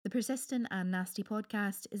Persistent and Nasty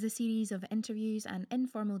podcast is a series of interviews and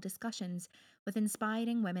informal discussions with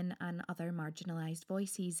inspiring women and other marginalised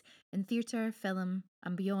voices in theatre, film,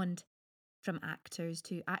 and beyond. From actors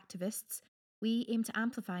to activists, we aim to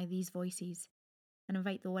amplify these voices and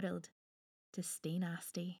invite the world to stay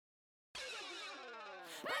nasty.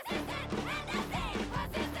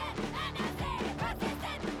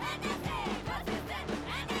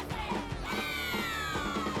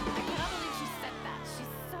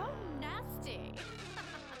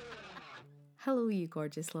 Hello, you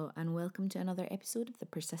gorgeous lot, and welcome to another episode of the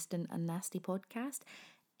Persistent and Nasty podcast,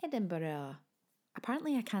 Edinburgh.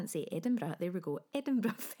 Apparently, I can't say Edinburgh. There we go.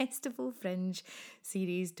 Edinburgh Festival Fringe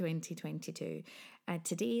Series 2022.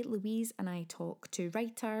 Today, Louise and I talk to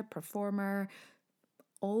writer, performer,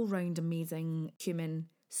 all-round amazing human,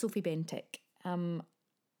 Sophie Bentinck.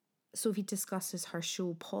 Sophie discusses her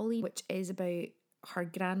show Pauline, which is about her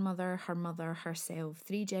grandmother, her mother, herself,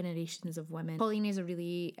 3 generations of women. Pauline is a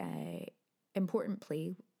really important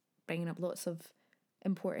play, bringing up lots of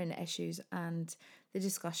important issues and the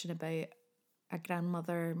discussion about a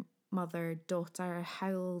grandmother, mother, daughter,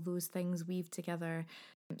 how all those things weave together.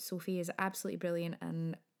 Sophie is absolutely brilliant,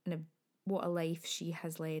 and what a life she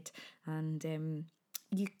has led. And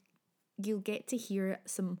you'll get to hear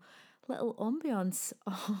some little ambience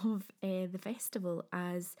of the festival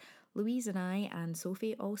as Louise and I and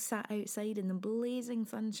Sophie all sat outside in the blazing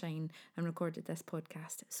sunshine and recorded this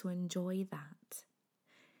podcast, so enjoy that.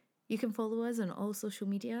 You can follow us on all social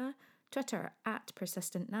media: Twitter at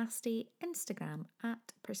Persistent Nasty, Instagram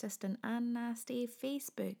at Persistent and Nasty,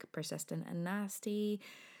 Facebook Persistent and Nasty.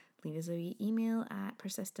 Leave us a wee email at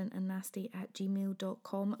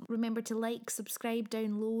persistentandnasty@gmail.com. Remember to like, subscribe,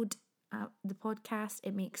 download the podcast.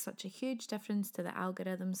 It makes such a huge difference to the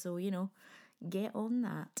algorithm, so get on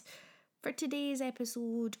that. For today's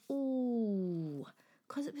episode,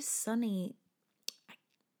 because it was sunny,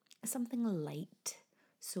 something light.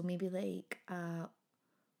 So maybe maybe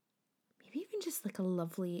even just like a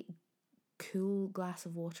lovely cool glass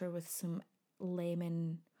of water with some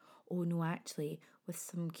lemon. Oh no, actually, with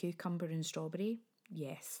some cucumber and strawberry.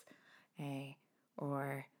 Yes.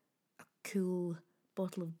 Or a cool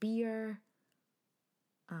bottle of beer.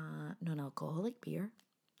 Non-alcoholic beer.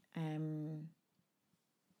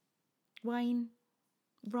 Wine,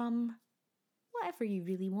 rum, whatever you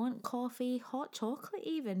really want, coffee, hot chocolate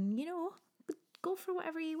even, go for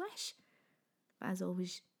whatever you wish. But as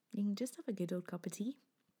always, you can just have a good old cup of tea,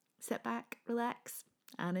 sit back, relax,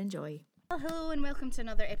 and enjoy. Well, hello and welcome to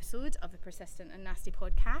another episode of the Persistent and Nasty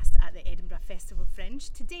podcast at the Edinburgh Festival Fringe.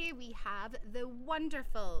 Today we have the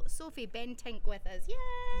wonderful Sophie Bentinck with us. Yay!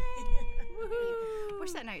 Woohoo! We're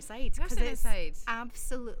sitting outside because it's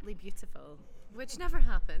absolutely beautiful. Which never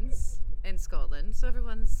happens in Scotland, so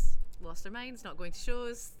everyone's lost their minds, not going to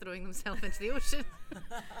shows, throwing themselves into the ocean.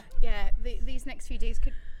 Yeah, these next few days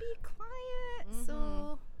could be quiet,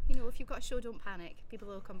 so if you've got a show, don't panic. People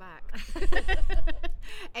will come back.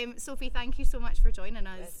 Sophie, thank you so much for joining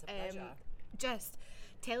us. It's a pleasure. Just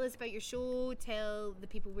tell us about your show, tell the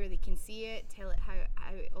people where they can see it, tell it how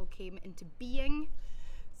it all came into being.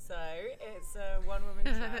 So it's a one-woman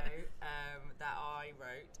show that I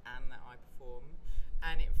wrote and that I perform,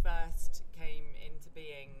 and it first came into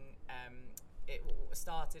being. It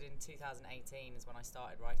started in 2018 is when I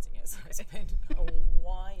started writing it, so it's been a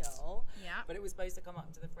while. Yeah. But it was supposed to come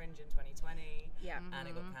up to the Fringe in 2020. Yeah. And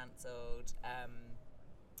it got cancelled.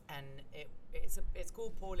 And it's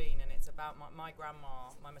called Pauline, and it's about my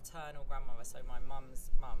grandma, my maternal grandmother. So my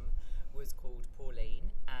mum's mum was called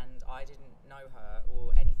Pauline, and I didn't know her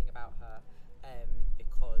or anything about her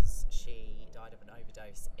because she died of an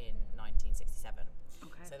overdose in 1967.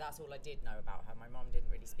 Okay. So that's all I did know about her. My mum didn't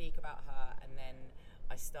really speak about her, and then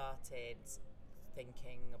I started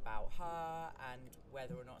thinking about her and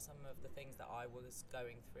whether or not some of the things that I was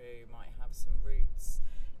going through might have some roots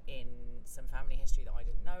in some family history that I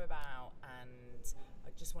didn't know about, and I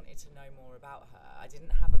just wanted to know more about her. I didn't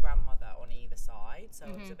have a grandmother on either side, so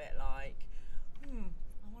it was a bit like, I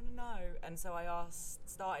want to know. And so I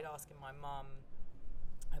started asking my mum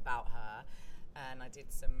about her, and I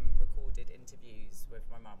did some recorded interviews with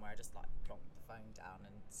my mum where I just plonked the phone down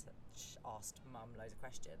and asked mum loads of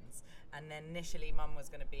questions. And then initially mum was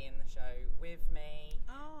going to be in the show with me,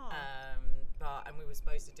 and we were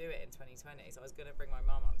supposed to do it in 2020, so I was going to bring my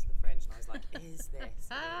mum up to the Fringe, and I was like, is this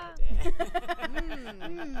a good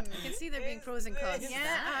idea? You can see there being pros and cons.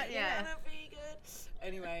 Yeah, that'd be good.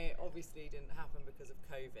 Anyway, obviously didn't happen because of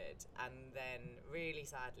COVID, and then really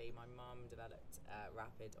sadly my mum developed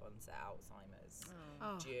rapid onset Alzheimer's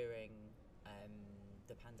during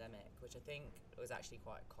the pandemic, which I think was actually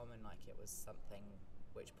quite common. Like, it was something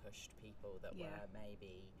which pushed people that Yeah. were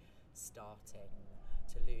maybe starting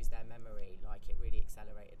to lose their memory. Like, it really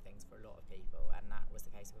accelerated things for a lot of people, and that was the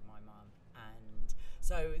case with my mum. And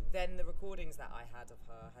so then the recordings that I had of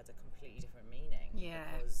her had a completely different meaning, Yeah.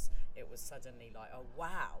 because it was suddenly like, oh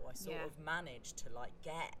wow, I sort Yeah. of managed to like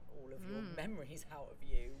get all of your memories out of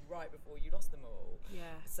you right before you lost them all.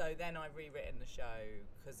 Yeah. So then I've rewritten the show,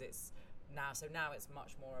 because it's now it's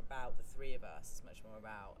much more about the three of us. It's much more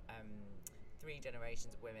about 3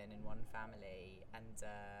 generations of women in one family, and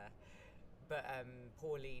but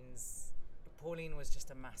Pauline was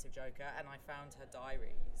just a massive joker, and I found her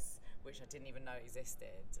diaries, which I didn't even know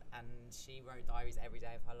existed, and she wrote diaries every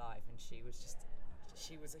day of her life, and she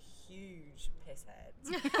was a huge pisshead.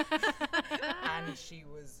 And she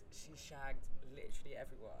shagged literally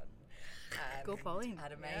everyone. Go Pauline.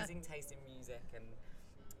 Had amazing taste in music, and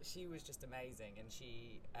she was just amazing. And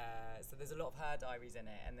so there's a lot of her diaries in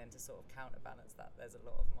it, and then to sort of counterbalance that, there's a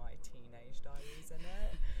lot of my teenage diaries in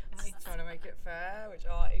it. Just trying to make it fair, which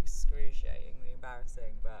are excruciatingly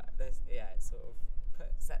embarrassing, but it sort of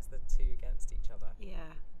sets the two against each other.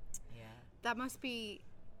 Yeah. Yeah. That must be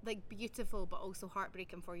like beautiful, but also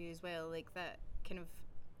heartbreaking for you as well. Like that kind of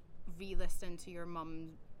re-listening to your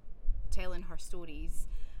mum telling her stories,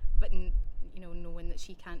 but knowing that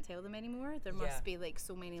she can't tell them anymore. There must be like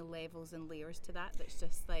so many levels and layers to that. That's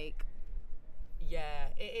just like. Yeah,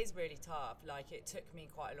 it is really tough. Like, it took me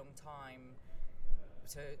quite a long time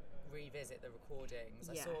to revisit the recordings.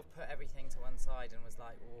 I Yeah. sort of put everything to one side and was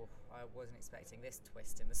like, oh, I wasn't expecting this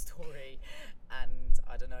twist in the story, and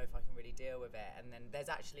I don't know if I can really deal with it. And then there's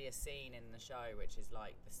actually a scene in the show which is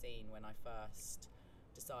like the scene when I first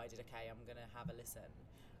decided, okay, I'm gonna have a listen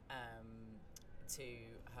to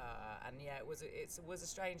her, and it was a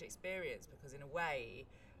strange experience, because in a way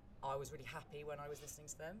I was really happy when I was listening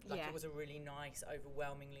to them. Like, it was a really nice,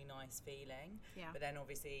 overwhelmingly nice feeling. Yeah. But then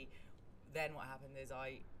obviously, then what happened is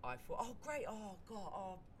I thought, oh great, oh god,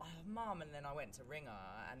 oh mum, and then I went to ring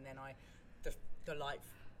her, and then the like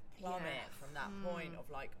plummet from that point of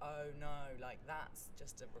like, oh no, like that's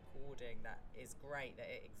just a recording that is great that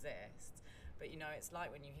it exists. But it's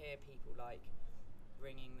like when you hear people like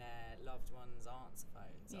ringing their loved ones' answer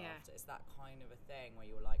phones after. It's that kind of a thing where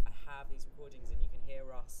you're like, I have these recordings, and you can hear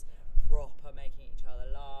us proper making each other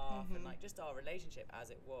laugh, and like just our relationship as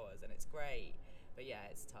it was, and it's great. But yeah,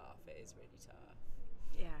 it's tough. It is really tough.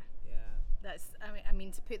 Yeah. Yeah. That's. I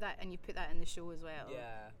mean to put that, and you put that in the show as well.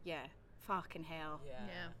 Yeah. Yeah. Fucking hell.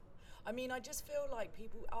 Yeah. I mean, I just feel like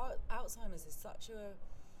Alzheimer's is such a.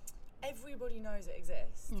 Everybody knows it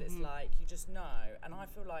exists. It's like, you just know. And I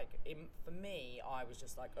feel like, for me, I was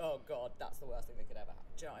just like, oh God, that's the worst thing that could ever happen.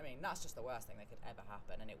 Do you know what I mean? That's just the worst thing that could ever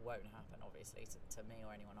happen. And it won't happen, obviously, to me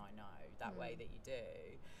or anyone I know, that way that you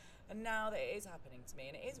do. And now that it is happening to me,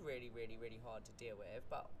 and it is really, really, really hard to deal with,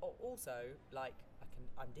 but also, like,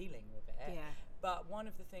 I'm dealing with it. Yeah. But one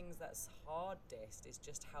of the things that's hardest is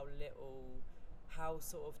just how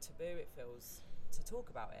sort of taboo it feels to talk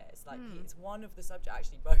about it. It's like, it's one of the subjects,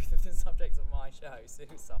 actually both of the subjects of my show,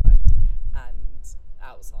 suicide and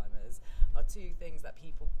Alzheimer's, are two things that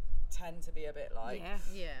people tend to be a bit like,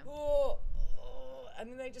 oh,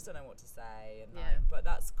 and they just don't know what to say, and like, but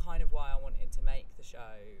that's kind of why I wanted to make the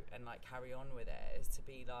show and like carry on with it, is to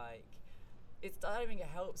be like, I don't think it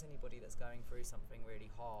helps anybody that's going through something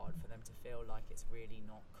really hard for them to feel like it's really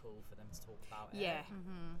not cool for them to talk about it.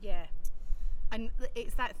 Yeah. And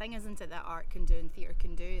it's that thing, isn't it, that art can do and theatre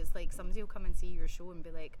can do. It's like somebody will come and see your show and be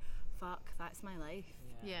like, fuck, that's my life.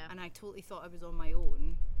 Yeah. And I totally thought I was on my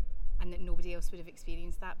own and that nobody else would have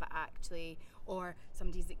experienced that, but actually, or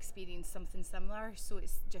somebody's experienced something similar. So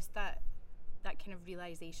it's just that kind of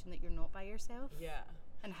realisation that you're not by yourself. Yeah.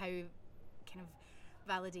 And how kind of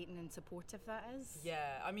validating and supportive that is.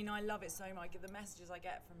 Yeah, I mean, I love it so much. The messages I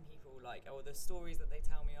get from people, like, or the stories that they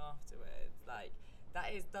tell me afterwards, like,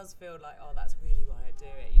 does feel like, oh, that's really why I do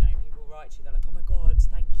it. People write to you, they're like, oh my God,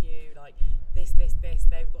 thank you, like this,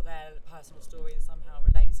 they've got their personal story that somehow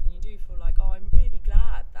relates, and you do feel like, oh, I'm really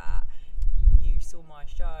glad that you saw my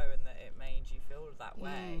show and that it made you feel that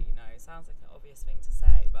way. It sounds like an obvious thing to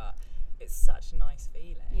say, but it's such a nice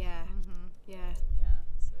feeling. Yeah. Yeah,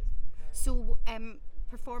 So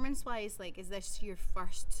performance wise, like, is this your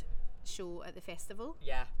first show at the festival?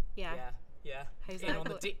 Yeah. How's In that on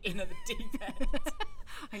go? in at the deep end.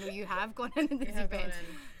 I know you have gone into the deep end.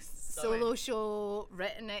 Solo show,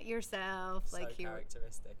 written it yourself. So like,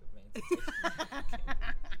 characteristic of me to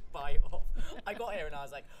bite off. I got here and I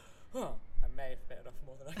was like, I may have bitten off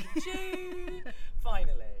more than I can chew.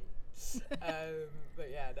 Finally. But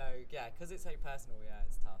because it's so personal.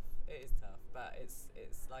 It's tough. It is tough, but it's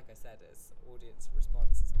like I said, it's audience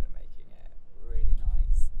response has been making it really nice.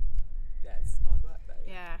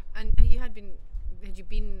 Yeah. And had you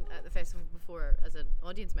been at the festival before as an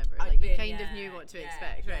audience member? I'd Like you been, kind of knew what to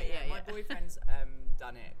expect, right? Yeah, My boyfriend's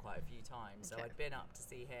done it quite a few times, so Okay. I'd been up to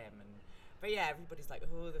see him, but yeah, everybody's like,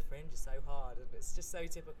 oh, the Fringe is so hard, and it's just so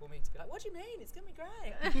typical me to be like, what do you mean? It's gonna be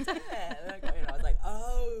great. I can do it. And I got in, I was like,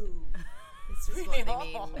 oh, it's This is really what they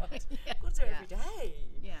mean. hard. Yeah. Got to do it Yeah. every day.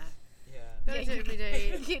 Yeah. Yeah. Gotta do it every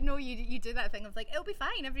day. You know, you do that thing of like, it'll be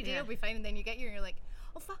fine every day, Yeah. it'll be fine, and then you get here and you're like,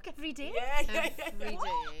 oh fuck, every day. Yeah. Every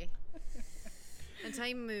day. And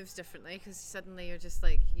time moves differently because suddenly you're just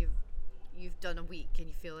like you've done a week and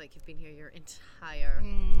you feel like you've been here your entire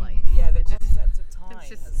life. Yeah, the which is- concept of time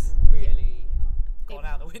just- has really gone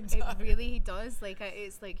out the window. It really does. Like,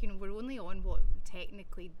 it's like, you know, we're only on what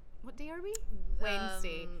day are we?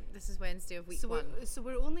 Wednesday. This is Wednesday of week So one.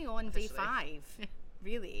 we're only on day Officially. 5,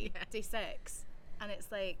 really. Yeah. Day 6, and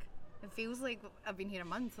it's like it feels like I've been here a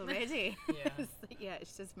month already. Yeah. It's like, yeah,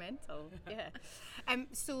 it's just mental. Yeah.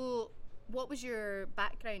 So, what was your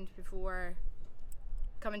background before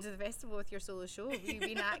coming to the festival with your solo show? Have you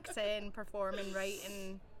been acting, performing,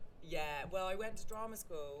 writing? Yeah, well, I went to drama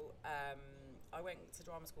school. I went to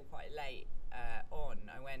drama school quite late on.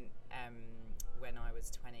 I went when I was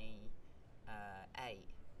 28.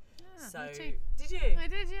 So me too. did you? I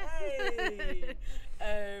did, yeah. Hey.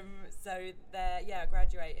 So there, yeah, I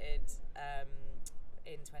graduated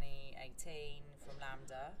in 2018 from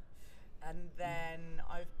Lambda, and then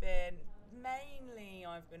I've been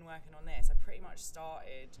working on this. I pretty much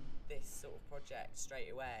started this sort of project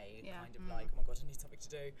straight away, Yeah. kind of like, oh my god, I need something to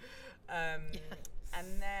do.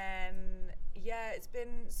 And then it's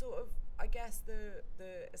been sort of, I guess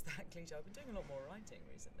it's that cliche. I've been doing a lot more writing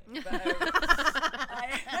recently, but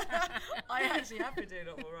I actually have been doing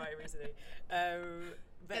a lot more writing recently.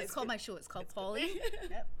 But It's called been- my show. It's called Polly.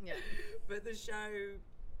 Yeah. But the show,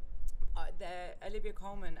 Olivia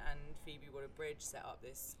Colman and Phoebe Waller-Bridge set up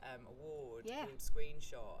this award Yeah. called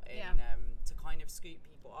Screenshot Yeah. to kind of scoop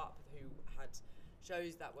people up who had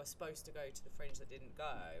shows that were supposed to go to the Fringe that didn't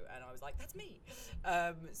go, and I was like, that's me.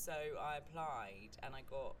 So I applied and I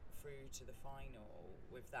got through to the final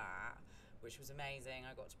with that, which was amazing.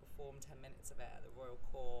 I got to perform 10 minutes of it at the Royal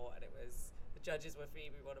Court, and the judges were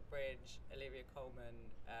Phoebe Waller-Bridge, Olivia Colman,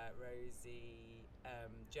 Rosie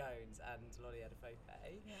Jones, and Lolly Adefope.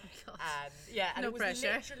 And and No it was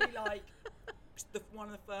pressure. literally like one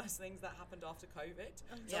of the first things that happened after COVID.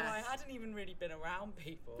 So Yeah. I hadn't even really been around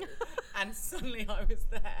people, and suddenly I was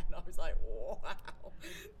there, and I was like, wow,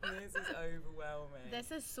 this is overwhelming. This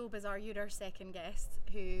is so bizarre. You're our second guest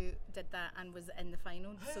who did that and was in the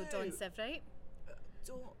final. So Dawn Who? Severite,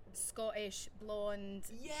 Scottish blonde.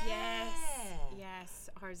 Yeah. Yes.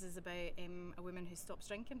 Hers is about a woman who stops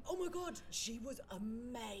drinking. Oh my god, she was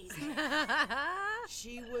amazing.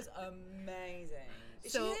 She was amazing.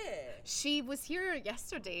 Is So- she here? She was here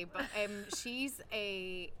yesterday, but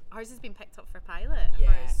hers has been picked up for pilot.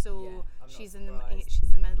 Yeah, Hers, so yeah, I'm not she's surprised. she's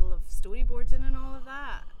in the middle of storyboarding and all of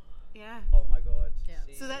that. Yeah. Oh my god. Yeah.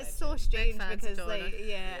 she's So a that's so legend. strange fans of because, Donna. like,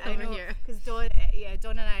 I Over know, here. because Dawn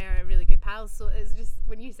and I are really good pals. So it's just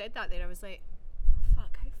when you said that, there I was like,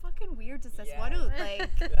 "Fuck, how fucking weird is this Yeah. world?" Like,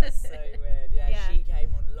 That's so weird. Yeah, Yeah. she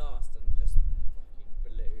came on last and just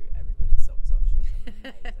fucking blew everybody's socks off. She was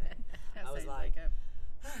amazing. that I was sounds like, it.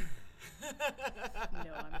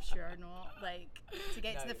 No, I'm sure not. Like, to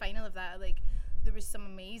get to the No. final of that, like, there was some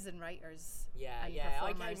amazing writers. Yeah, and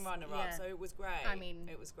I performers. came runner-up, Yeah. so it was great. I mean-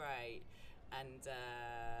 it was great,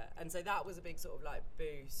 and so that was a big sort of like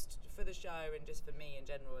boost for the show and just for me in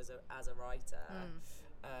general as a writer.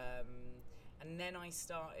 And then I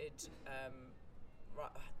started,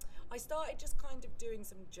 I started just kind of doing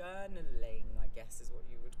some journaling, I guess is what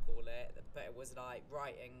you would call it, but it was like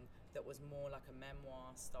writing that was more like a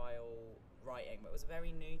memoir style writing, but it was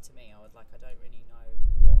very new to me. I was like, I don't really know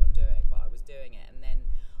what I'm doing, but I was doing it. And then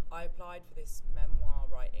I applied for this memoir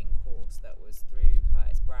writing course that was through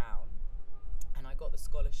Curtis Brown, and I got the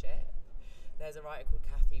scholarship. There's a writer called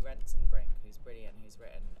Kathy Rensenbrink who's brilliant, who's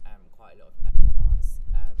written quite a lot of memoirs,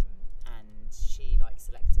 and she like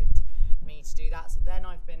selected me to do that. So then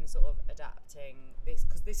I've been sort of adapting this,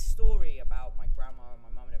 because this story about my grandma and my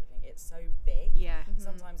mum and everything, it's so big. Yeah.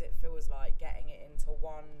 Sometimes it feels like getting it into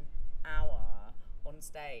 1 hour on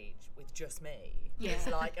stage with just me. Yeah. It's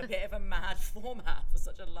like a bit of a mad format for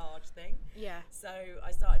such a large thing. Yeah. So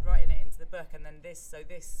I started writing it into the book, and then this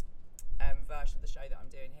version of the show that I'm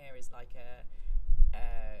doing here is like a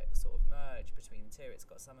sort of merge between the two. It's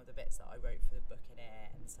got some of the bits that I wrote for the book in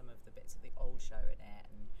it, and some of the bits of the old show in it,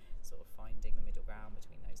 and sort of finding the middle ground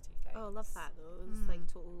between those two things. Oh, I love that though. It's like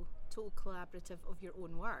total collaborative of your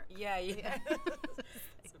own work. Yeah.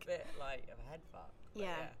 It's a bit like of a head fuck. but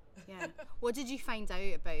Yeah. Yeah. What did you find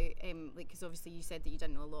out about, like, because obviously you said that you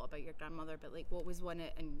didn't know a lot about your grandmother, but like, what was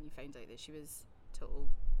and you found out that she was total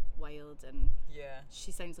wild, and Yeah.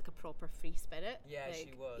 she sounds like a proper free spirit. Yeah, like,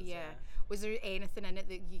 she was, Yeah. yeah. Was there anything in it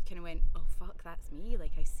that you kind of went, oh fuck, that's me?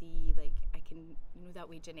 Like, I see, like, I can, you know, that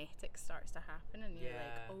way genetics starts to happen, and you're like,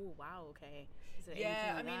 Yeah. oh wow, okay. Is there Yeah,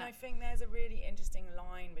 anything I like mean, that? I think there's a really interesting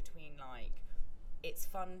line between like, it's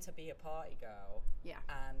fun to be a party girl, Yeah.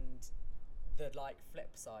 and the like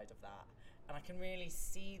flip side of that. And I can really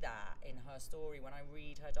see that in her story. When I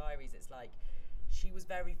read her diaries, it's like she was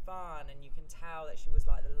very fun, and you can tell that she was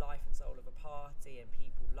like the life and soul of a party, and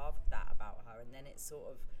people loved that about her. And then it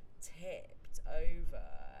sort of tipped over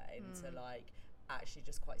into like actually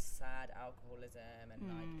just quite sad alcoholism, and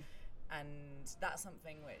like, and that's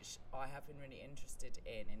something which I have been really interested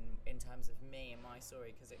in terms of me and my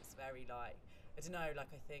story, because it's very like, I don't know,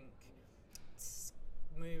 like I think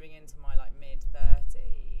moving into my like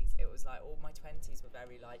mid-30s, it was like all my 20s were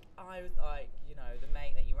very like, I was like, you know, the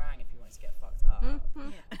mate that you rang if you wanted to get fucked up.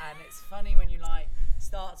 And it's funny when you like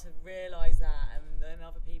start to realise that, and then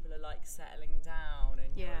other people are like settling down,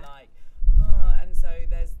 and you're like, and so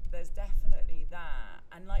there's definitely that,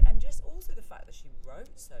 and like, and just also the fact that she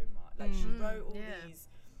wrote so much, like she wrote all these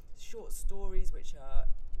short stories which are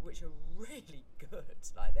really good,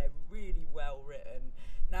 like they're really well written.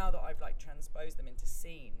 Now that I've like transposed them into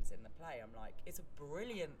scenes in the play, I'm like, it's a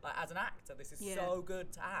brilliant, like as an actor, this is so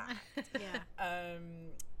good to act.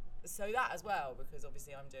 So that as well, because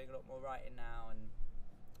obviously I'm doing a lot more writing now, and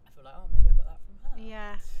I feel like, oh, maybe I got that from her.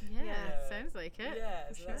 Yeah. Sounds like it. Yeah,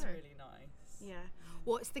 for so sure. that's really nice. Yeah.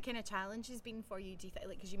 What's the kind of challenges been for you, do you think?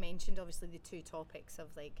 Like, because you mentioned obviously the two topics of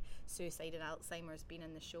like suicide and Alzheimer's being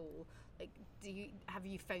in the show. Like, have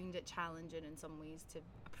you found it challenging in some ways to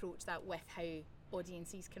approach that with how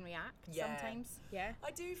audiences can react sometimes? Yeah.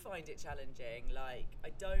 I do find it challenging. Like,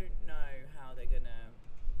 I don't know how they're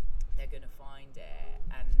gonna find it.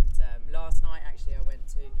 And last night actually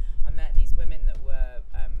I met these women that were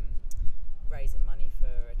raising money for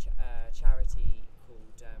a charity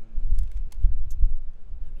called, let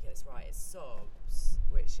me get this right, it's SOBS,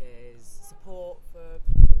 which is support for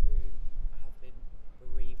people who have been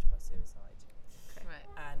bereaved by suicide. Right.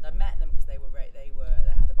 And I met them because they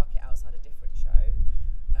had a bucket outside a different show,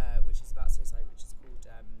 which is about suicide, which is called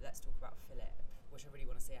Let's Talk About Philip, which I really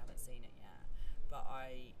want to see. I haven't seen it yet, but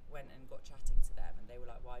I went and got chatting to them, and they were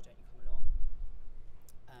like, "Why don't you come along?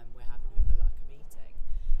 We're having a meeting."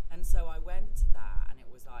 And so I went to that, and it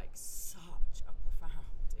was like such a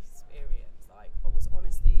profound experience. Like, it was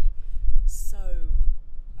honestly so,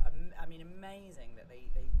 I mean, amazing that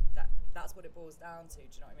that's what it boils down to. Do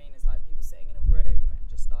you know what I mean? It's like people sitting in a room and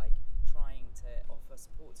just like trying to offer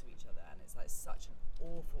support to each other, and it's like such an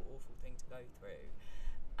awful thing to go through.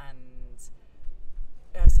 And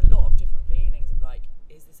there's a lot of different feelings of like,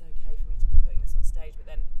 is this okay for me to be putting this on stage? But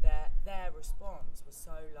then their response was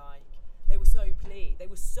so like, they were so pleased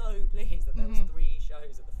that there was 3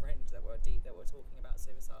 shows at the Fringe that were talking about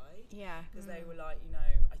suicide. Yeah. Because they were like, you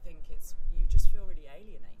know, I think you just feel really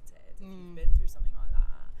alienated if you've been through something like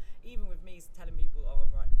that. Even with me telling people, oh,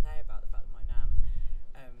 I'm writing a play about the fact that my nan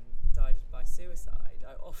died by suicide,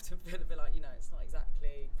 I often feel a bit like, you know, it's not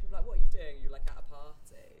exactly, people are like, what are you doing? You're like at a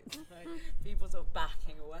party. Like, people sort of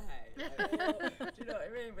backing away. Like, do you know what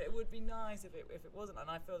I mean? But it would be nice if it wasn't. And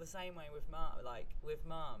I feel the same way with Mum. Like with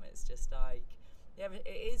Mum, it's just like, yeah, it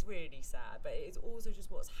is really sad, but it's also just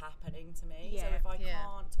what's happening to me. So if I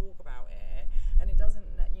can't talk about it, and it doesn't,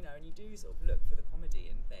 you know, and you do sort of look for the comedy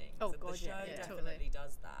in things. Oh, and God, the show totally definitely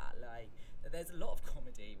does that. Like, there's a lot of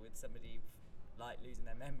comedy with somebody like losing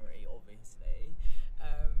their memory, obviously.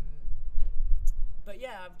 But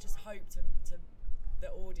yeah, I've just hoped to the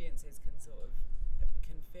audiences can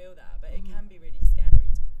feel that, but it can be really scary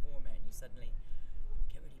to perform it, and you suddenly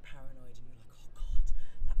get really paranoid, and you're like, oh God,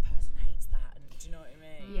 that person hates that, and do you know what I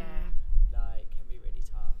mean? Yeah. Like, can be really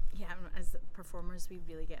tough. Yeah, and as performers, we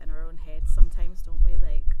really get in our own heads sometimes, don't we?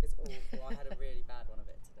 Like, It's awful. I had a really bad one of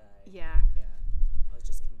it today. yeah. Yeah. I was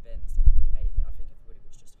just convinced everybody hated me. I think everybody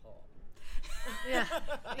was just hot. Yeah.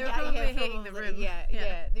 They were probably hating the room. Yeah.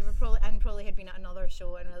 They were probably had been at another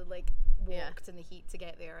show and had like walked in the heat to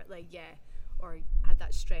get there. Like, or had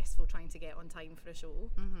that stressful trying to get on time for a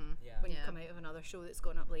show. Yeah. When you come out of another show that's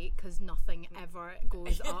gone up late, because nothing ever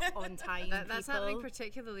goes up on time. That's happening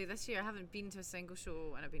particularly this year. I haven't been to a single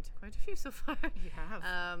show, and I've been to quite a few so far. You have.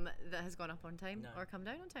 That has gone up on time No. or come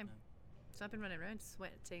down on time. No. So I've been running around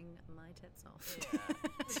sweating my tits off. Yeah.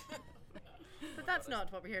 But that's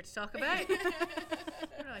not what we're here to talk about.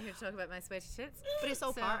 We're not here to talk about my sweaty tits. But it's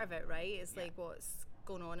all So- part of it, right? It's like what's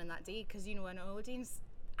going on in that day, because, you know, an audience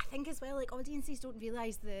I think as well, like, audiences don't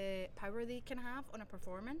realise the power they can have on a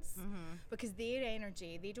performance, because their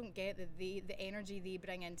energy, they don't get that the energy they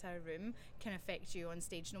bring into a room can affect you on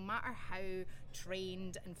stage. No matter how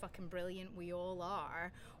trained and fucking brilliant we all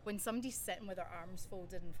are, when somebody's sitting with their arms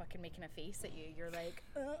folded and fucking making a face at you, you're like,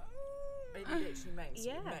 It literally makes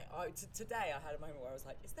Yeah. today I had a moment where I was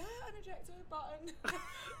like, is there an ejector button?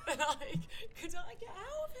 Like, could I get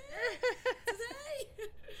out of here today?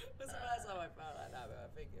 It was the first time I felt like that, but I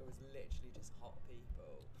think it was literally just hot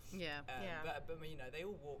people. Yeah. But you know, they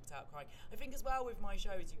all walked out crying. I think as well with my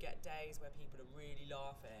shows, you get days where people are really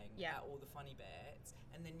laughing Yeah. at all the funny bits,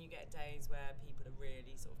 and then you get days where people are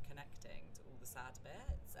really sort of connecting to all the sad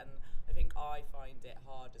bits. And I think I find it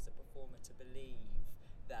hard as a performer to believe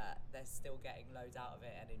that they're still getting loads out of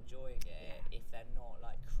it and enjoying it if they're not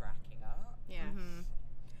like cracking up. yeah.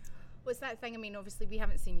 What's that thing? I mean, obviously we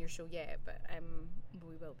haven't seen your show yet, but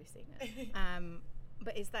we will be seeing it.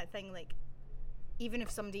 But it's that thing, like, even if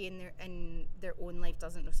somebody in their own life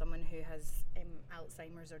doesn't know someone who has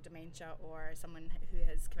Alzheimer's or dementia, or someone who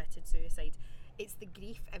has committed suicide, it's the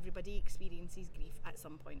grief. Everybody experiences grief at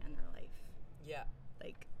some point in their life, Yeah.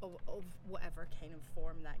 like of whatever kind of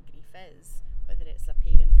form that grief is, whether it's a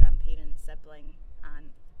parent, grandparent, sibling,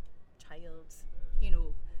 aunt, child. You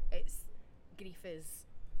know, it's grief is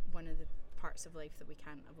one of the parts of life that we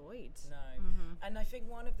can't avoid. No. And I think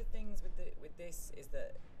one of the things with this is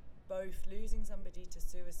that both losing somebody to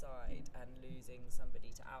suicide and losing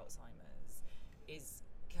somebody to Alzheimer's is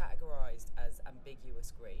categorized as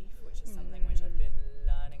ambiguous grief, which is something which I've been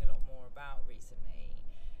learning a lot more about recently,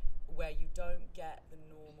 where you don't get the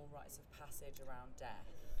normal rites of passage around death,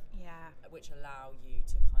 Yeah. which allow you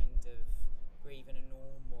to kind of grieve in a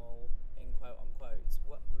normal, in quote unquote,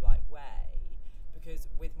 way. Because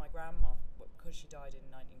with my grandma, because she died in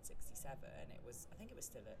 1967, I think it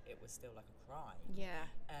was still like a crime. Yeah.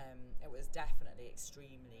 It was definitely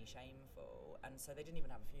extremely shameful, and so they didn't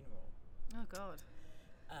even have a funeral Oh God.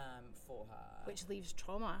 for her. Which leaves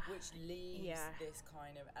trauma. Which leaves Yeah. this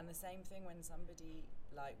kind of, and the same thing when somebody,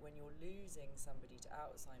 like when you're losing somebody to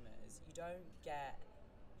Alzheimer's, you don't get,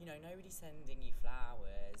 you know, nobody's sending you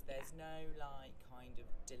flowers. There's no like kind of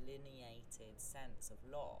delineated sense of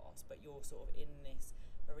loss, but you're sort of in this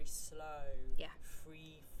very slow,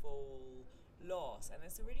 free fall loss, and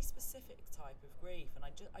it's a really specific type of grief. And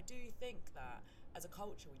I do think that as a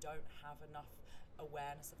culture we don't have enough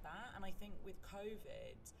awareness of that. And I think with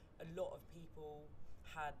COVID, a lot of people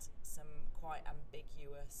had some quite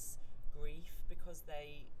ambiguous grief because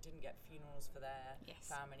they didn't get funerals for their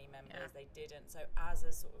family members. They didn't. So as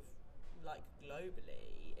a sort of like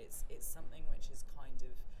globally, it's something which is kind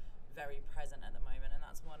of very present at the moment, and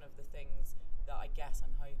that's one of the things that I guess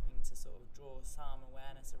I'm hoping to sort of draw some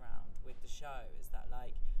awareness around with the show, is that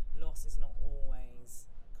like loss is not always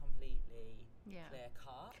completely clear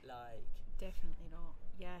cut. Like Definitely not.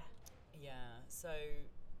 Yeah. So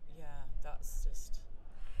that's just.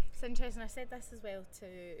 It's interesting. I said this as well to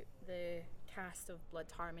the cast of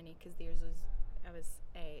Blood Harmony, because I was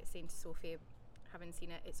saying to Sophie, having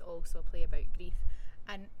seen it, it's also a play about grief,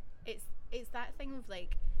 and it's that thing of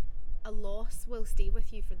like a loss will stay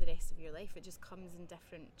with you for the rest of your life. It just comes in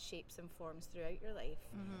different shapes and forms throughout your life.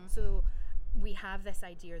 So we have this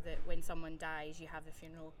idea that when someone dies, you have the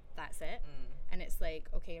funeral, that's it. And it's like,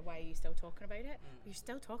 okay, why are you still talking about it? You're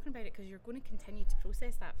still talking about it because you're going to continue to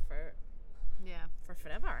process that for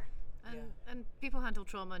forever. And people handle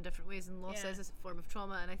trauma in different ways, and loss is a form of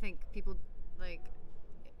trauma. And I think people, like,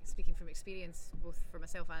 speaking from experience, both for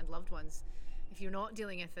myself and loved ones, if you're not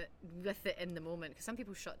dealing with it in the moment, because some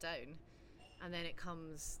people shut down, and then it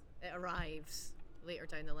arrives later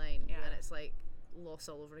down the line, and it's like loss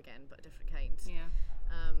all over again, but a different kind.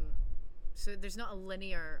 So there's not a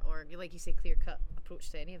linear or, like you say, clear-cut approach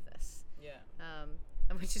to any of this.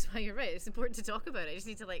 And which is why you're right. It's important to talk about it. You just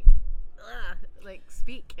need to like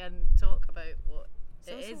speak and talk about what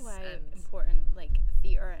it is. It's also why important like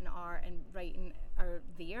theatre and art and writing are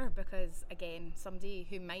there, because again, somebody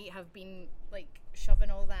who might have been like shoving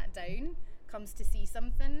all that down comes to see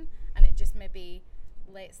something, and it just maybe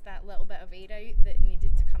lets that little bit of air out that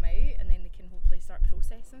needed to come out, and then they can hopefully start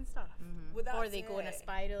processing stuff. Well, or they go in a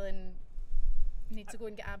spiral and need to go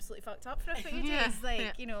and get absolutely fucked up for a few days,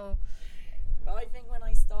 you know. But I think when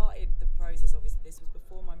I started the process, obviously this was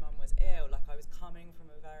before my mum was ill, like I was coming from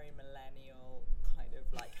a very millennial kind of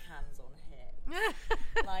like hands-on hit.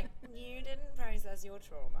 Like, you didn't process your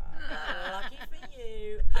trauma, but lucky for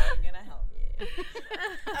you, I'm gonna help you.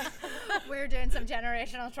 We're doing some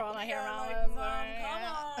generational trauma here, yeah, Mom. Mom,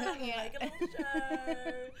 come on, Yeah. make a little show.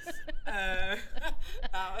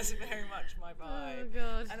 That was very much my vibe. Oh,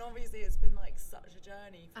 God. And obviously it's been like such a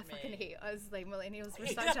journey for I me. fucking hate us, like millennials. We're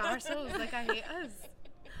such arseholes. Like, I hate us.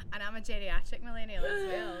 And I'm a geriatric millennial as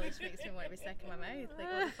well, which makes me want to be sick in my mouth. Like,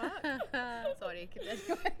 what the fuck? Sorry, keep that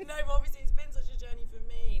going. No, but obviously it's been such a journey for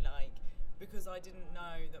me, like, because I didn't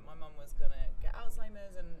know that my mum was going to get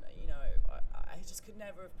Alzheimer's, and, you know, I just could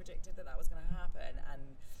never have predicted that was going to happen.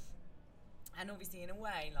 And obviously, in a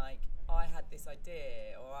way, like, I had this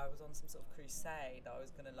idea, or I was on some sort of crusade that I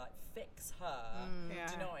was going to, like, fix her. Yeah.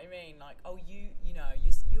 Do you know what I mean? Like, oh, you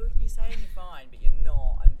saying you're fine, but you're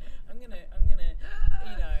not, and I'm gonna, you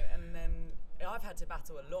know, and then I've had to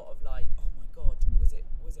battle a lot of, like, oh my God, was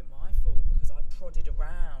it my fault because I prodded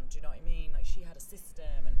around? Do you know what I mean? Like, she had a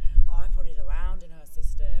system, and I prodded around in her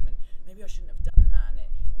system, and maybe I shouldn't have done that. And it,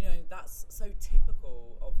 you know, that's so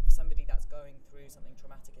typical of somebody that's going through something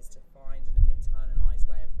traumatic, is to find an internalized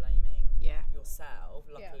way of blaming yourself.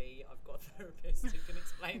 Luckily, I've got a therapist who can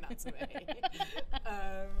explain that to me.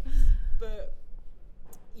 But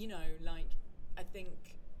you know, like, I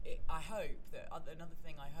think I hope that another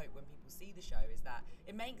thing I hope when people see the show is that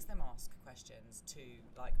it makes them ask questions to,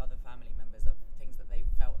 like, other family members of things that they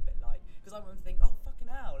felt a bit like, because I want them to think, oh fucking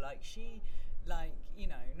hell, like, she, like, you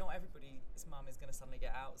know, not everybody's mum is going to suddenly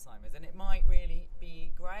get Alzheimer's, and it might really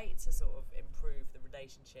be great to sort of improve the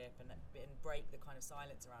relationship and break the kind of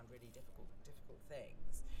silence around really difficult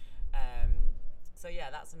things. So yeah,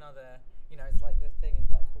 that's another, you know, it's like the thing is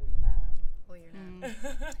like, call your nan. Call your nan.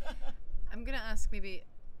 I'm going to ask, maybe,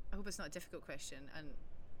 I hope it's not a difficult question, and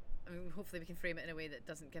I mean, hopefully we can frame it in a way that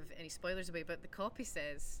doesn't give any spoilers away, but the copy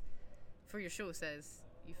says, for your show, says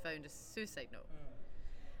you found a suicide note.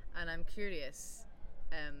 And I'm curious,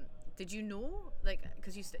 did you know, like,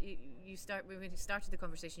 because when we started the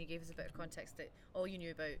conversation, you gave us a bit of context that all you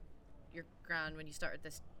knew about your gran when you started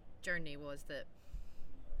this journey was that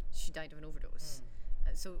she died of an overdose.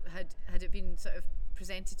 So had it been sort of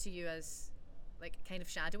presented to you as, like, kind of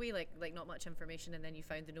shadowy, like not much information, and then you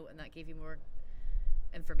found the note and that gave you more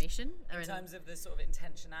information in terms of the sort of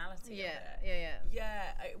intentionality of it?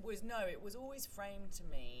 Yeah, it was always framed to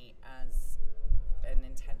me as an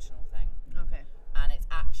intentional thing. Okay. And it's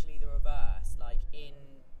actually the reverse. Like, in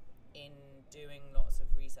doing lots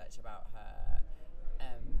of research about her,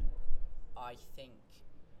 I think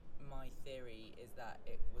my theory is that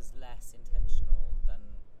it was less intentional than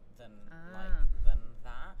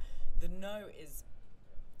that. The note is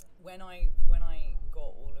when I got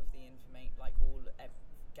all of the information, like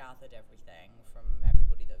gathered everything from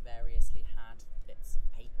everybody that variously had bits of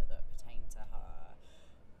paper that pertained to her.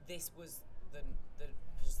 This was the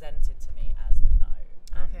presented to me as the note,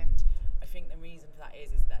 and I think the reason for that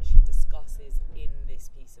is that she discusses in this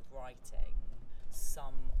piece of writing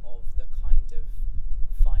some of the kind of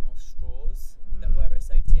final straws that were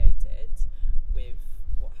associated with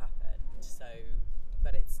what happened. So,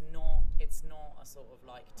 but it's not a sort of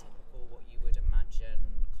like typical what you would imagine,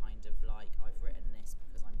 kind of like, I've written this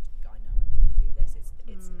because I know I'm going to do this.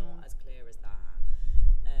 It's not as clear as that.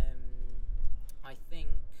 I think,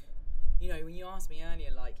 you know, when you asked me earlier,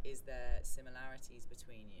 like, is there similarities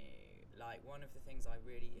between you? Like, one of the things I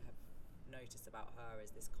really have noticed about her is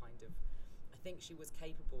this kind of, I think she was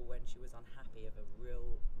capable when she was unhappy of a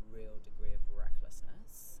real degree of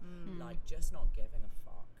recklessness, like just not giving a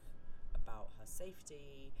fuck about her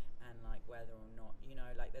safety and like whether or not, you know,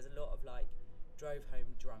 like there's a lot of like drove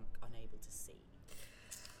home drunk, unable to see,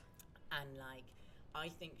 and like I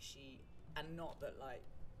think she, and not that like,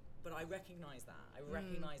 but I recognise that.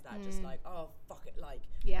 Just like, oh fuck it, like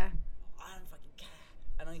I don't fucking care.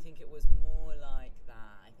 And I think it was more like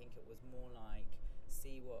that. I think it was more like,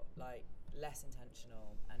 see what, like less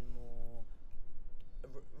intentional and more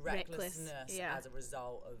recklessness as a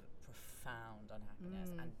result of profound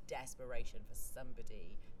unhappiness and desperation for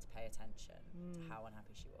somebody to pay attention to how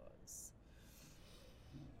unhappy she was.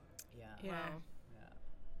 Yeah.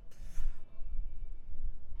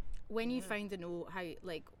 When you found the note, how,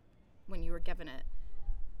 like, when you were given it,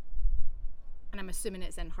 and I'm assuming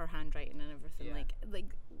it's in her handwriting and everything,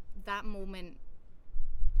 like that moment,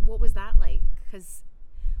 what was that like? Because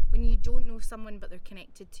when you don't know someone but they're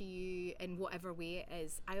connected to you in whatever way it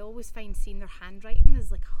is, I always find seeing their handwriting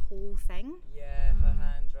is like a whole thing. Yeah, her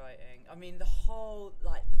handwriting. I mean, the whole,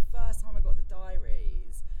 like, the first time I got the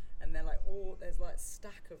diaries, and they're like all, there's like a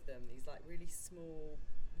stack of them, these like really small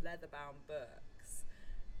leather-bound books,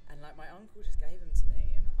 and like my uncle just gave them to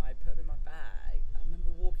me, and I put them in my bag. I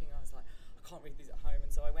remember walking, I was like, I can't read these at home,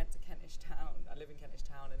 and so I went to Kentish Town. I live in Kentish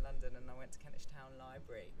Town in London, and I went to Kentish Town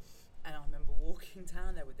Library. And I remember walking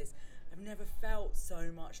down there with this, I've never felt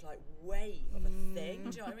so much like weight of a thing.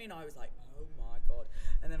 Do you know what I mean? I was like, oh my God.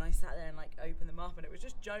 And then I sat there and like opened them up, and it was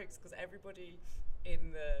just jokes because everybody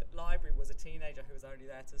in the library was a teenager who was only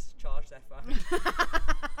there to charge their phone.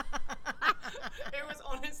 It was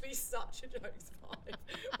honestly such a jokes vibe.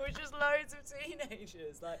 It was just loads of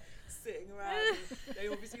teenagers like sitting around. They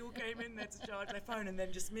obviously all came in there to charge their phone, and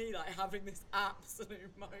then just me like having this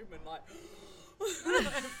absolute moment like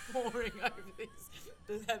poring over these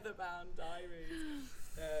leather-bound diaries.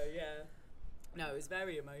 Yeah. No, it was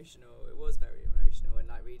very emotional. It was very emotional, and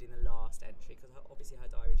like reading the last entry, because obviously her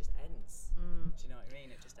diary just ends. Do you know what I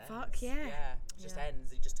mean? It just ends. Fuck yeah. Yeah, it just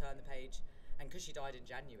ends. You just turn the page, and because she died in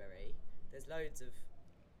January, there's loads of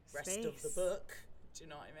rest of the Space. book. Do you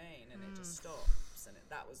know what I mean? And it just stops, and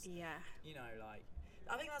that was, you know, like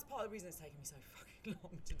I think that's part of the reason it's taken me so fucking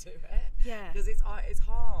long to do it. Yeah. Because it's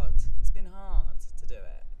hard. It's been hard to do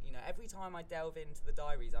it. You know, every time I delve into the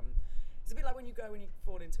diaries, it's a bit like when you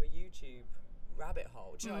fall into a YouTube rabbit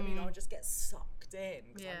hole. Do you know what I mean? I just get sucked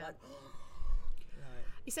in. 'Cause I'm like, right.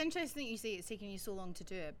 It's interesting that you say it's taken you so long to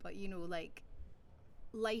do it, but you know, like,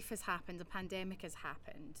 life has happened, a pandemic has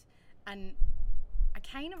happened, and I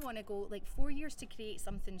kind of want to go, like, 4 years to create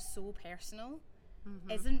something so personal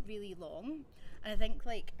isn't really long. And I think,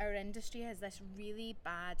 like, our industry has this really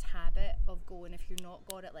bad habit of going, if you're not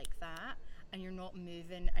got it like that, and you're not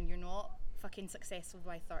moving, and you're not fucking successful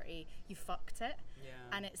by 30, you fucked it. Yeah.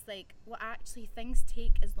 And it's like, well, actually, things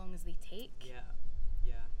take as long as they take. Yeah.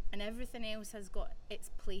 Yeah. And everything else has got its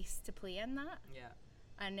place to play in that. Yeah.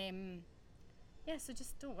 And so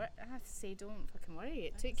just don't worry. I have to say, don't fucking worry.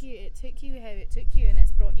 It took you how it took you, and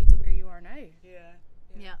it's brought you to where you are now.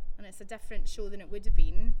 Yeah. And it's a different show than it would have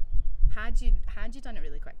been had you done it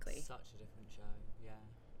really quickly. Such a different show. Yeah.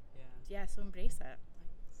 Yeah. Yeah, so embrace it.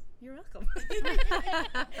 You're welcome.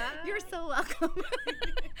 You're so welcome.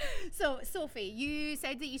 So, Sophie, you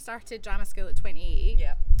said that you started drama school at 28.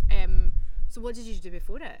 Yeah. So what did you do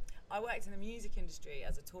before it? I worked in the music industry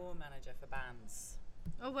as a tour manager for bands.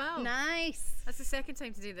 Oh wow. Nice. That's the second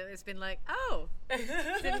time today that it's been like, oh,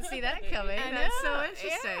 didn't see that coming. I That's know, so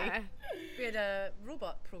interesting. yeah. We had a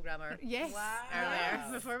robot programmer Yes.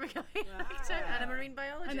 earlier before we got and a marine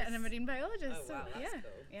biologist. And a marine biologist. Oh, wow, so, that's yeah.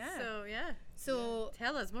 cool. Yeah. So yeah. So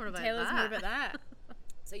Tell us more about tell that. us more about that.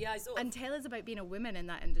 So yeah, I sort of And tell us about being a woman in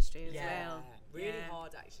that industry as well. Really Yeah.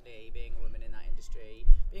 hard actually being a woman in that industry.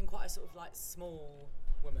 Being quite a sort of like small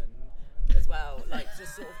woman as well. Like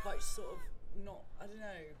just sort of quite sort of not, I don't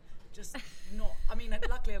know, just not, I mean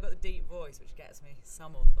luckily I've got the deep voice which gets me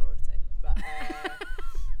some authority. But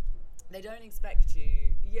they don't expect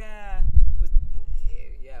you. Yeah,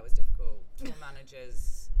 it was difficult. Tour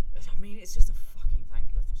managers, I mean it's just a fucking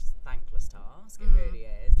thankless task. It really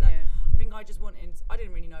is. Like, I think I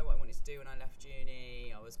didn't really know what I wanted to do when I left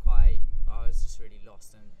uni. I was just really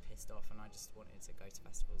lost and pissed off, and I just wanted to go to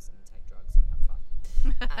festivals and take drugs and have fun.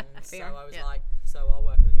 And so I was like, so I'll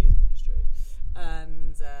work in the music industry.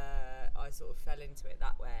 And I sort of fell into it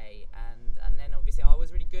that way. And then obviously I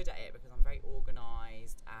was really good at it because I'm very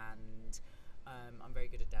organised and I'm very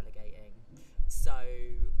good at delegating. So,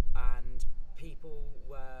 and people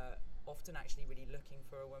were often actually really looking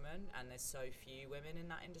for a woman, and there's so few women in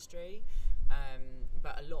that industry,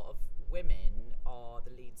 but a lot of women are the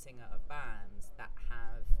lead singer of bands that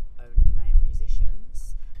have only male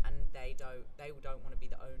musicians, and they don't want to be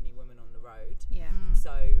the only woman on the road.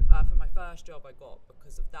 So for my first job I got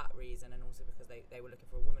because of that reason, and also because they were looking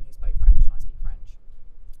for a woman who spoke French, and I speak French.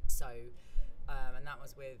 So and that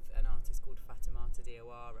was with an artist called Fatimata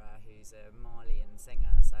Diawara, who's a Malian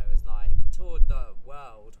singer. So it was like toured the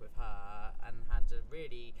world with her and had a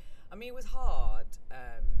really, I mean, it was hard,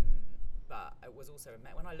 but it was also,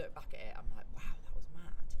 when I look back at it, I'm like, wow, that was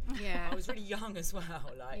mad. Yeah. I was really young as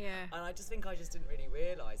well, and I just think I just didn't really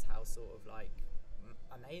realise how sort of like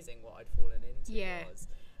amazing what I'd fallen into was.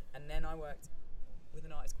 And then I worked with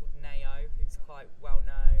an artist called Nao, who's quite well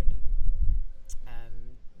known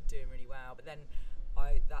and doing really well. But then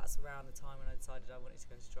that's around the time when I decided I wanted to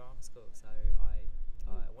go to drama school, so I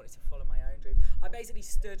wanted to follow my own dreams. I basically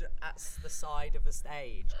stood at the side of a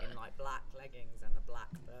stage in like black leggings and a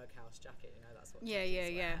black Berghaus jacket, you know, that's what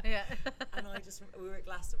teachers wear. Yeah. And we were at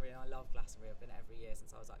Glastonbury, and I love Glastonbury. I've been every year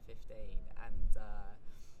since I was like 15, and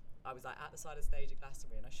I was like at the side of the stage at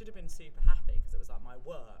Glastonbury, and I should have been super happy because it was like my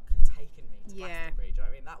work had taken me to Glastonbury. Do you know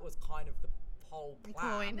what I mean? That was kind of the whole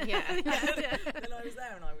plan. Point, yeah. And I was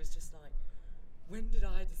there, and I was just like, when did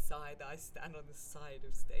I decide that I stand on the side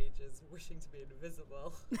of stages wishing to be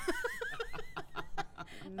invisible?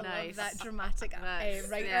 I love Nice. that dramatic That's-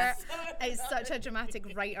 writer. yeah. It's such a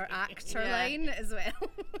dramatic writer-actor Yeah. line as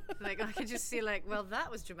well. Like I could just see like, well,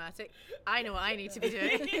 that was dramatic. I know what I need to be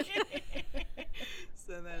doing.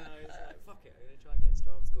 So then I was like, fuck it, I'm going to try and get into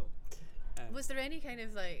drama school. Was there any kind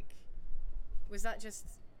of like, was that just,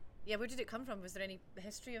 yeah, where did it come from? Was there any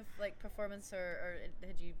history of like performance, or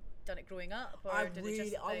had you done it growing up, or I did really,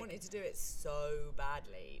 it just I like, wanted to do it so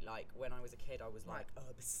badly. Like when I was a kid, I was like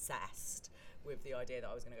obsessed with the idea that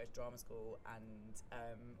I was going to go to drama school, and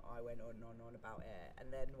I went on and on about it.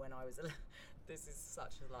 And then when I was, this is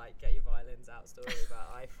such a like get your violins out story, but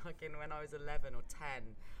I fucking, when I was 11 or 10,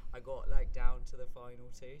 I got like down to the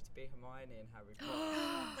final two to be Hermione in Harry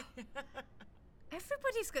Potter.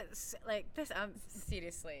 everybody's got like this?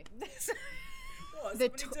 Seriously. What,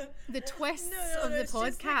 the somebody the twists No, of the it's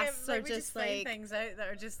just podcasts like, are we just find like things out that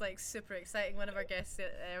are just like super exciting. One of our guests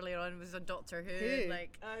earlier on was on Doctor Who, Who? and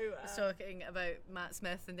like was talking about Matt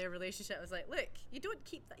Smith and their relationship. I was like, look, you don't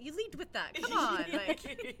keep that. You lead with that. Come on, like.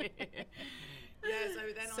 Yeah, so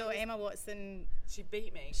then so I was, Emma Watson. she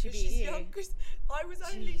beat me. She 'Cause beat she's you. young, 'cause I was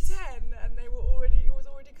only 10, and they were already. It was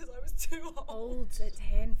already because I was too old. Old at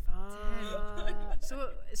 10, fuck.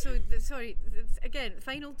 Sorry. Again,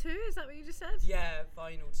 final two. Is that what you just said? Yeah,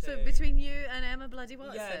 final two. So between you and Emma Bloody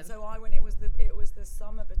Watson. Yeah, so I went. It was the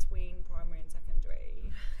summer between primary and secondary,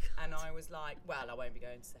 and I was like, well, I won't be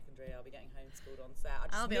going to secondary. I'll be getting homeschooled on set. I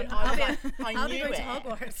just I'll be knew, on- I I'll was be- like, I I'll be knew going to it.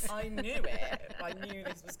 Hogwarts. I knew it. I knew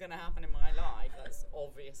this was going to happen in my life. That's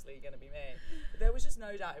obviously going to be me. But there was just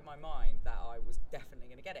no doubt in my mind that I was definitely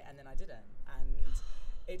going to get it, and then I didn't, and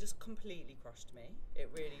it just completely crushed me. It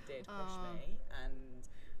really did crush me, and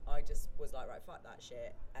I just was like, right, fuck that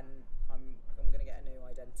shit, and I'm gonna get a new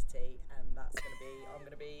identity, and that's gonna be I'm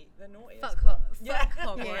gonna be the naughtiest. Fuck one. fuck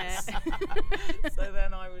Hogwarts. So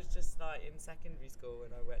then I was just like in secondary school,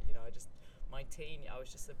 and I went, I just I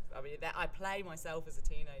was just I play myself as a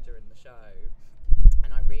teenager in the show,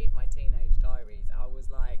 and I read my teenage diaries.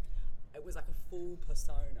 It was like a full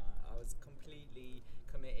persona. I was completely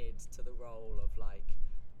committed to the role of like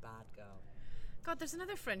bad girl. God, there's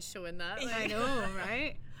another French show in that. I know,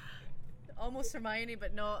 right? Almost Hermione,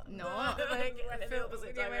 but not. Like, went in the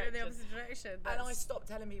opposite went in the direction. opposite direction. And I That's- stopped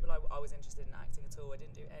telling people I was interested in acting at all. I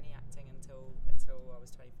didn't do any acting until I was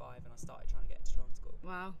 25, and I started trying to get into drama school.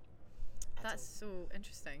 Wow. That's so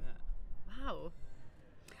interesting. Yeah. Wow.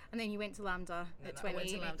 And then you went to Lambda And at then I went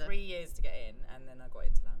 20. to Lambda. 3 years to get in, and then I got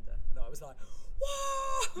into Lambda, and I was like,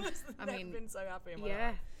 whoa! I've never mean, been so happy in my Yeah,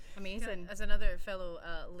 life. amazing. As another fellow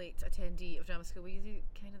late attendee of drama school, were you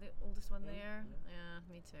kind of the oldest one there? Yeah,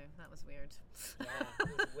 me too. That was weird. Yeah,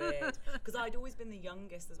 it was weird. Because I'd always been the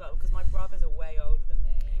youngest as well, because my brothers are way older than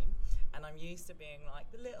me, and I'm used to being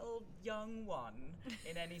like the little young one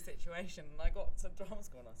in any situation. And I got to drama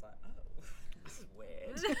school, and I was like, oh, this is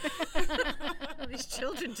weird. What are these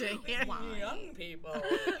children doing here? These young people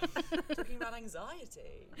talking about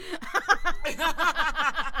anxiety.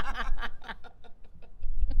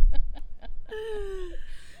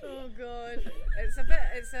 Oh God, it's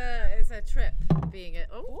a trip being it.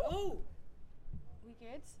 Oh, We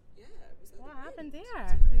good? yeah. Was that What the happened wind? there?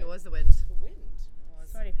 I think it was the wind. The wind.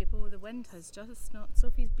 Sorry, people, the wind has just knocked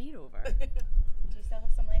Sophie's beer over. Do you still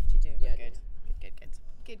have some left? You do? Yeah, I We're do.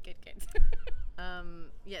 good.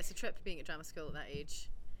 Yeah, it's a trip being at drama school at that age,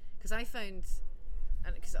 because I found,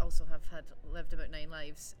 and because I also have lived about 9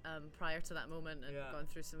 lives prior to that moment, and Yeah. gone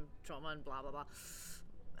through some trauma and blah blah blah.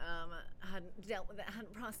 Hadn't dealt with it,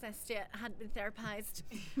 hadn't processed yet, hadn't been therapized,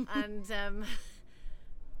 and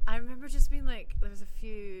I remember just being like, there was a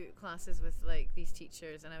few classes with like these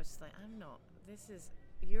teachers, and I was just like,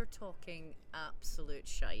 you're talking absolute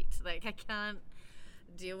shite. Like I can't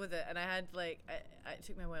deal with it, and I had like it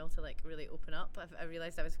took me a while to like really open up. I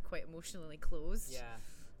realized I was quite emotionally closed. Yeah.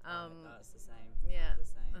 That's the same. Yeah. The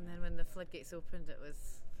same. And then when the floodgates opened, it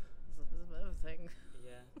was a bit of a thing.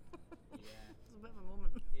 Yeah. Yeah. It was a bit of a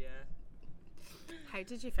moment. Yeah. How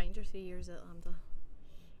did you find your 3 years at Lambda?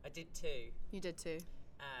 I did 2. You did too.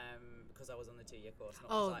 Because I was on the 2-year course,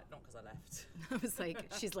 Oh. not because I left. I was like,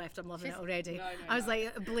 she's left. I'm loving it She's- already. No, I was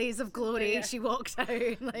like, a blaze of glory. She walked out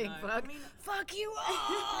like, No, I fuck, mean- fuck you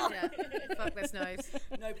all. Yeah. Fuck this noise.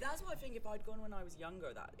 No, but that's what I think. If I'd gone when I was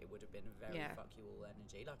younger, that it would have been very Yeah. fuck you all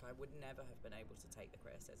energy. Like I would never have been able to take the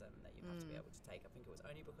criticism that you have to be able to take. I think it was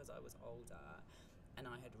only because I was older, and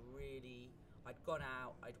I'd gone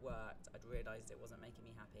out, I'd worked, I'd realised it wasn't making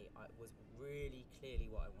me happy. It was really clearly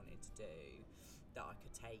what I wanted to do, that I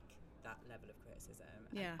could take that level of criticism.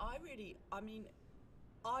 Yeah. And I mean,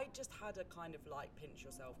 I just had a kind of like pinch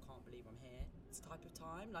yourself, can't believe I'm here type of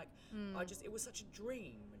time. Like it was such a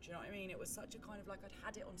dream. Do you know what I mean? It was such a kind of like I'd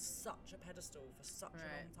had it on such a pedestal for such a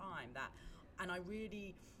long time and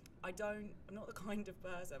I'm not the kind of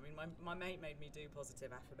person. I mean, my mate made me do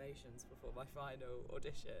positive affirmations before my final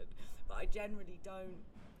audition, but I generally don't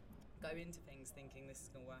go into things thinking this is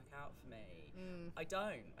going to work out for me. I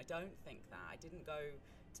don't think that. I didn't go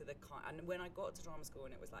to and when I got to drama school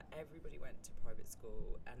and it was like everybody went to private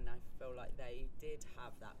school and I feel like they did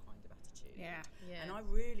have that kind of attitude. Yeah. And I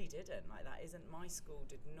really didn't. Like my school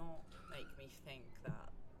did not make me think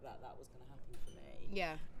that was going to happen for me.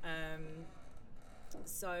 Yeah.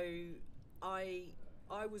 So I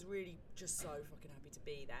was really just so fucking happy to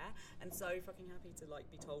be there and so fucking happy to like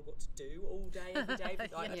be told what to do all day, every day.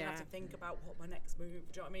 Like, I didn't have to think about what my next move, do you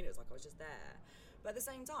know what I mean? It was like I was just there. But at the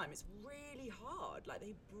same time, it's really hard. Like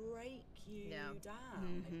they break you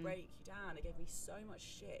down. They break you down. They gave me so much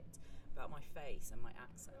shit about my face and my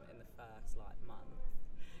accent in the first like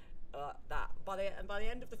month. That by the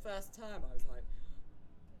end of the first term, I was like,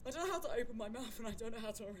 I don't know how to open my mouth and I don't know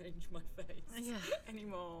how to arrange my face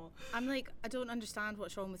anymore. I'm like, I don't understand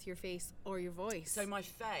what's wrong with your face or your voice. So my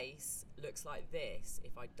face looks like this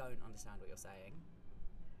if I don't understand what you're saying.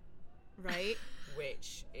 Right.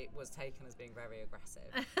 Which it was taken as being very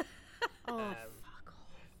aggressive. Fuck off.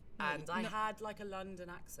 And I had like a London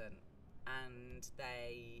accent and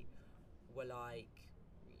they were like,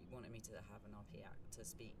 wanted me to have an RP act to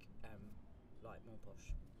speak like more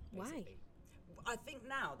posh. Basically. Why? I think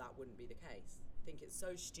now that wouldn't be the case. I think it's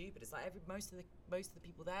so stupid. It's like most of the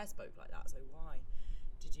people there spoke like that. So why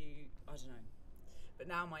did you? I don't know. But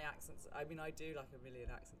now my accents. I mean, I do like a million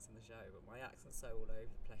accents in the show, but my accent's so all over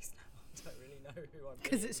the place now. I don't really know who I'm.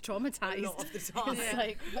 Because it's traumatized. A lot of the time. It's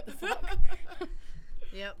like, what the fuck?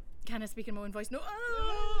 Yep. Can I speak in my own voice? No.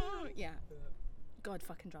 Oh! Yeah. God,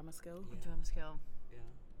 fucking drama school. Yeah. Drama school.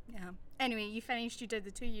 Yeah. Anyway, you finished. You did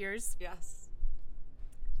the 2 years. Yes.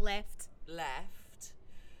 Left.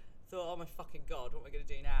 Thought, oh my fucking God, what am I going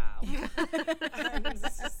to do now? And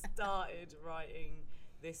started writing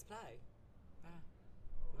this play. Yeah.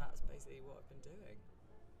 And that's basically what I've been doing.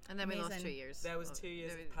 And then we lost Amazing. 2 years. There was 2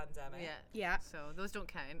 years of pandemic. Yeah. So those don't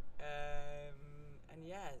count. And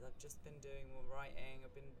yeah, I've just been doing more writing.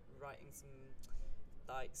 I've been writing some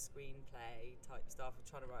like screenplay type stuff. I'm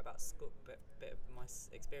trying to write about school, bit of my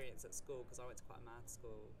experience at school because I went to quite a mad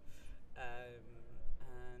school.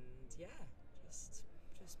 And yeah, just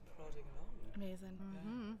plodding along. Amazing.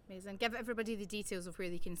 Mm-hmm. Amazing. Give everybody the details of where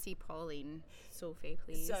they can see Pauline Sophie,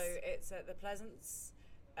 please. So it's at the Pleasance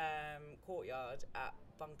Courtyard at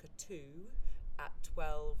Bunker 2 at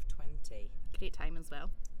 12:20. Great time as well.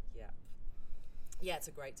 Yeah, it's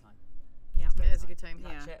a great time. Yeah. It is a good time.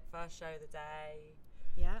 Catch it. First show of the day.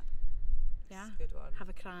 Yeah. It's a good one. Have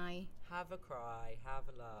a cry. Have a cry. Have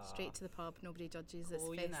a laugh. Straight to the pub. Nobody judges.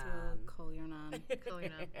 Call It's your festival. nan. Call your nan. Cool, you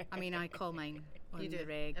know. I mean, I call mine on You do the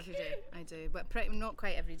reg. every day. I do, but not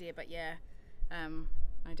quite every day. But yeah,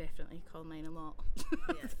 I definitely call mine a lot.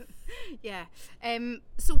 Yes. Yeah.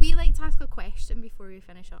 So we like to ask a question before we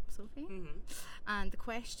finish up, Sophie. Mm-hmm. And the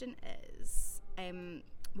question is,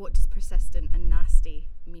 what does persistent and nasty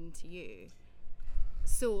mean to you?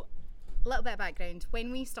 So, a little bit of background. When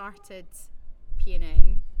we started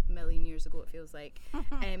PNN a million years ago, it feels like,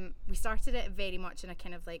 we started it very much in a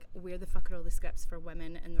kind of like, where the fuck are all the scripts for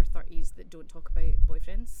women in their 30s that don't talk about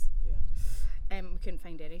boyfriends? Yeah. We couldn't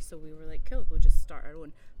find any, so we were like, cool, we'll just start our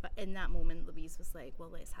own. But in that moment, Louise was like, well,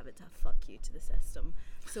 let's have it to fuck you to the system.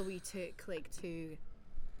 So we took like 2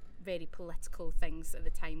 very political things at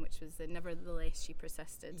the time, which was the Nevertheless She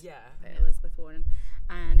Persisted by Elizabeth Warren,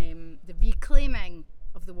 and the reclaiming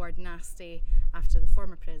of the word nasty after the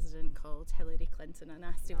former president called Hillary Clinton a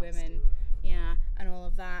nasty woman. Yeah, and all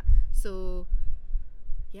of that. So,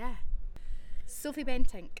 yeah. Sophie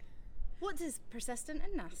Bentink, what does persistent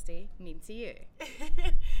and nasty mean to you?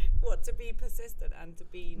 What, to be persistent and to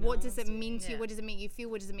be nasty? What does it mean to you? What does it make you feel?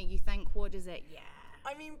 What does it make you think? What does it,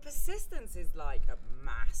 I mean, persistence is like a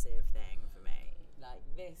massive thing for me. Like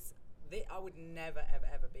this I would never,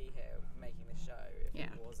 ever be here making this show if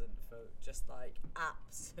it wasn't for just like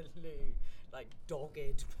absolute, like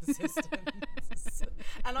dogged persistence.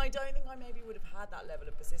 And I don't think I maybe would have had that level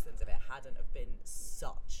of persistence if it hadn't have been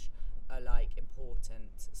such a like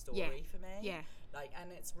important story for me. Yeah. Like,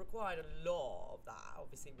 and it's required a lot of that,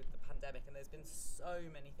 obviously, with the pandemic, and there's been so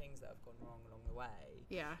many things that have gone wrong along the way.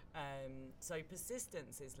 Yeah. So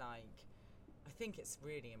persistence is like, I think it's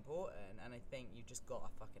really important, and I think you just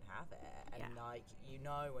gotta fucking have it. And like, you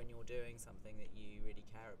know when you're doing something that you really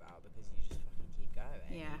care about because you just fucking keep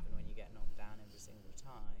going, even when you get knocked down every single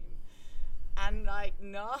time. And like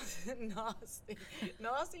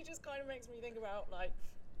nasty just kind of makes me think about like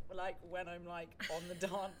when I'm like on the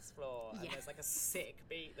dance floor and there's like a sick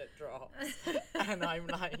beat that drops and I'm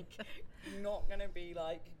like not gonna be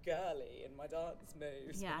like girly in my dance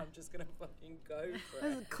moves. Yeah. I'm just gonna fucking go for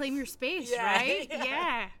it. Claim your space, Yeah, right? yeah.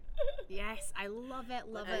 Yeah. Yes, I love it,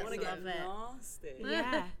 love I it, want to love get it. nasty.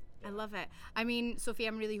 Yeah, I love it. I mean, Sophie,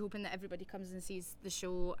 I'm really hoping that everybody comes and sees the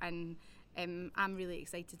show, and I'm really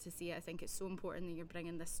excited to see it. I think it's so important that you're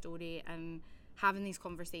bringing this story and having these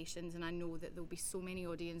conversations, and I know that there'll be so many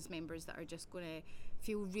audience members that are just going to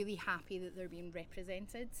feel really happy that they're being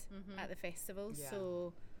represented at the festival. Yeah.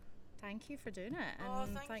 So thank you for doing it. And Oh,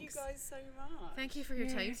 thank thanks. you guys so much. Thank you for your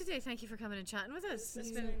time today. Thank you for coming and chatting with us. It's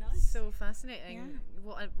been been so nice. so fascinating. Yeah.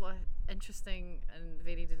 What a interesting and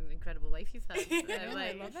varied and incredible life you've had.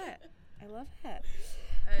 I love it. I love it.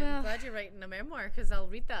 I'm Well- glad you're writing a memoir because I'll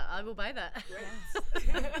read that. I will buy that.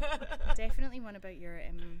 Definitely one about your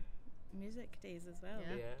music days as well.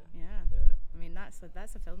 Yeah. Yeah. I mean, that's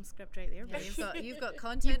a film script right there. Yeah, babe. you've got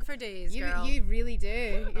content for days, girl. You really do.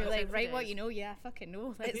 You're Content like, for write what days. you know. Yeah, I fucking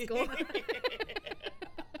know. Let's go.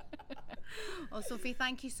 Oh, Sophie,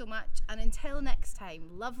 thank you so much. And until next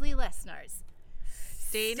time, lovely listeners,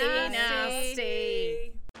 Stay stay nasty.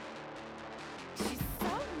 nasty.